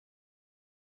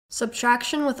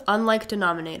Subtraction with unlike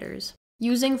denominators,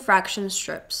 using fraction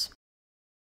strips.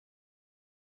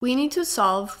 We need to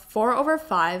solve 4 over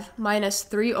 5 minus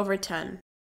 3 over 10.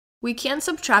 We can't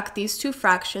subtract these two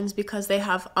fractions because they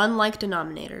have unlike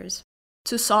denominators.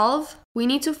 To solve, we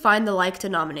need to find the like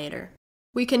denominator.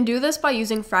 We can do this by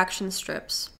using fraction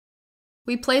strips.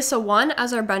 We place a 1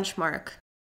 as our benchmark.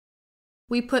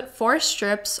 We put 4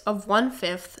 strips of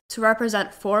 1/5 to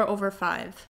represent 4 over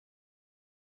 5.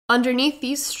 Underneath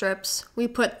these strips, we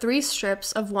put 3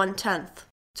 strips of 1/10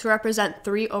 to represent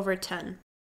 3 over 10.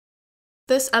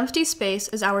 This empty space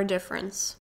is our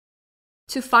difference.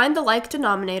 To find the like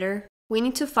denominator, we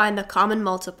need to find the common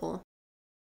multiple.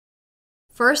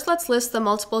 First, let's list the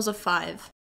multiples of 5.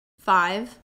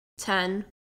 5, 10,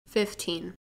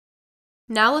 15.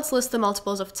 Now let's list the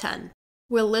multiples of 10.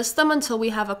 We'll list them until we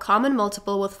have a common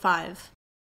multiple with 5.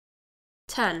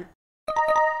 10.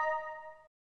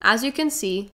 As you can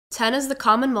see, 10 is the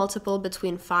common multiple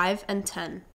between 5 and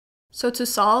 10. So to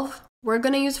solve, we're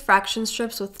going to use fraction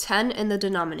strips with 10 in the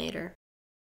denominator.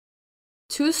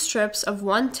 2 strips of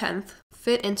 1/10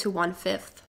 fit into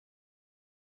 1/5.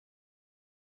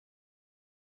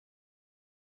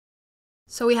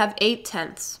 So we have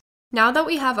 8/10. Now that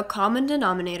we have a common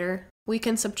denominator, we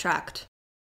can subtract.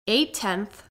 8/10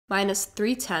 minus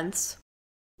 3/10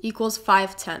 equals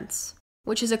 5/10,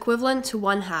 which is equivalent to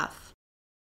 1/2.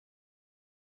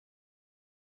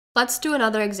 Let's do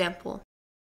another example.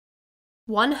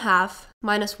 1/2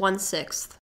 minus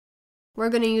 1/6. We're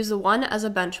going to use the 1 as a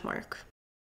benchmark.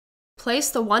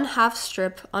 Place the 1/2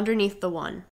 strip underneath the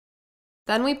 1.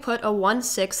 Then we put a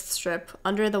 1/6 strip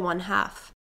under the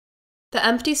 1/2. The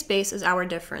empty space is our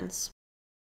difference.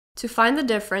 To find the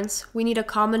difference, we need a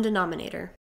common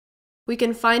denominator. We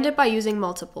can find it by using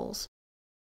multiples.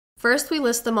 First, we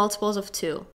list the multiples of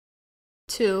 2.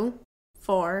 2,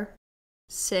 4,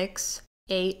 6,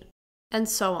 8, and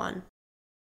so on.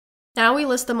 Now we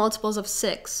list the multiples of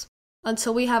 6,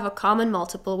 until we have a common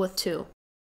multiple with 2.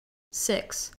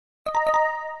 6.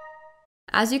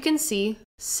 As you can see,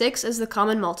 6 is the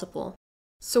common multiple,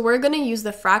 so we're going to use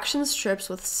the fraction strips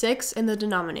with 6 in the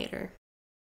denominator.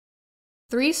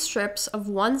 3 strips of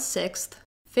 1/6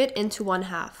 fit into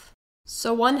 1/2,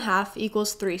 so 1/2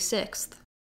 equals 3/6.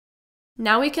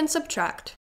 Now we can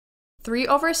subtract. 3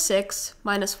 over 6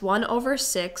 minus 1 over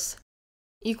 6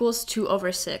 equals 2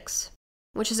 over 6,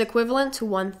 which is equivalent to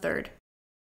 1/3.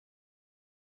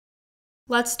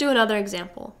 Let's do another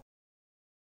example.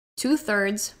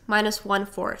 2/3 minus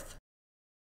 1/4.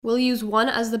 We'll use 1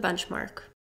 as the benchmark.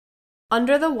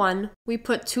 Under the 1, we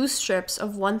put 2 strips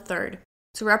of 1/3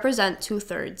 to represent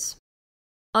 2/3.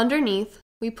 Underneath,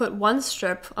 we put 1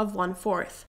 strip of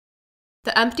 1/4.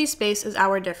 The empty space is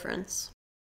our difference.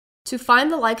 To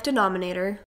find the like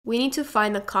denominator, we need to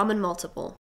find the common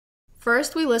multiple.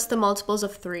 First, we list the multiples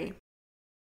of 3.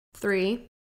 3,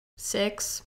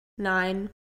 6, 9,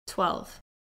 12.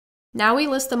 Now we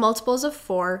list the multiples of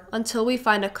 4 until we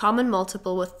find a common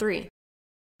multiple with 3.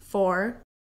 4,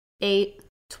 8,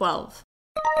 12.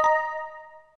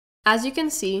 As you can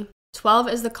see, 12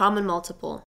 is the common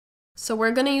multiple, so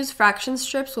we're going to use fraction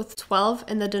strips with 12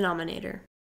 in the denominator.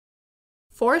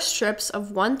 4 strips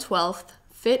of 1/12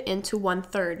 fit into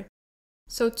 1/3,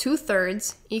 so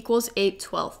 2/3 equals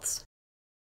 8/12.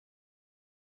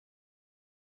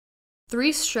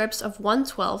 3 strips of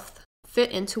 1/12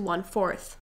 fit into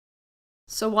 1/4,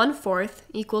 so 1/4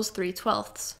 equals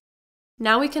 3/12.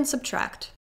 Now we can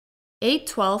subtract.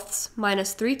 8/12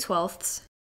 minus 3/12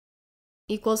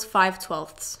 equals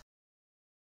 5/12.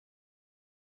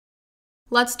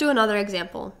 Let's do another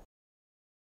example.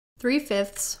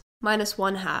 3/5 minus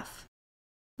 1/2.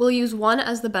 We'll use 1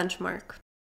 as the benchmark.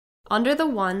 Under the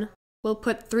 1, we'll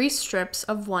put 3 strips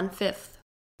of 1/5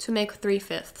 to make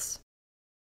 3/5.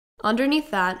 Underneath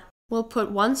that, we'll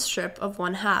put 1 strip of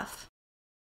 1/2.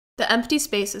 The empty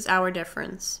space is our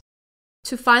difference.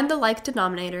 To find the like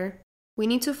denominator, we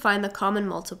need to find the common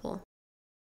multiple.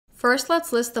 First,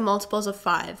 let's list the multiples of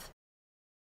 5.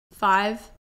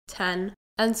 5, 10,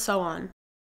 and so on.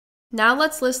 Now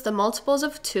let's list the multiples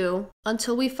of 2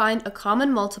 until we find a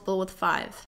common multiple with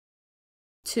 5.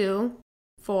 2,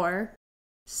 4,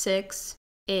 6,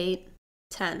 8,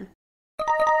 10.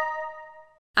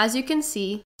 As you can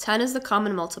see, 10 is the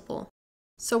common multiple,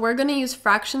 so we're going to use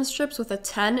fraction strips with a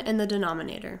 10 in the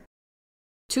denominator.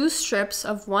 2 strips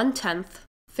of 1/10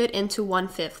 fit into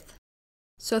 1/5,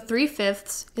 so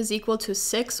 3/5 is equal to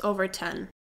 6 over 10.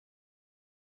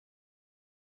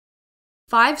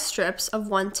 5 strips of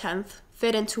 1/10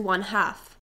 fit into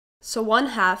 1/2, so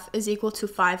 1/2 is equal to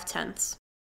 5/10.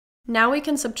 Now we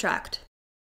can subtract.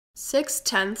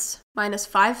 6/10 minus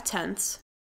 5/10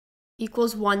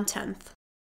 equals 1/10.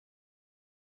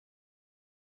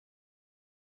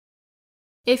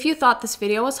 If you thought this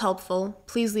video was helpful,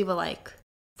 please leave a like.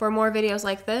 For more videos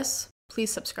like this,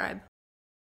 please subscribe.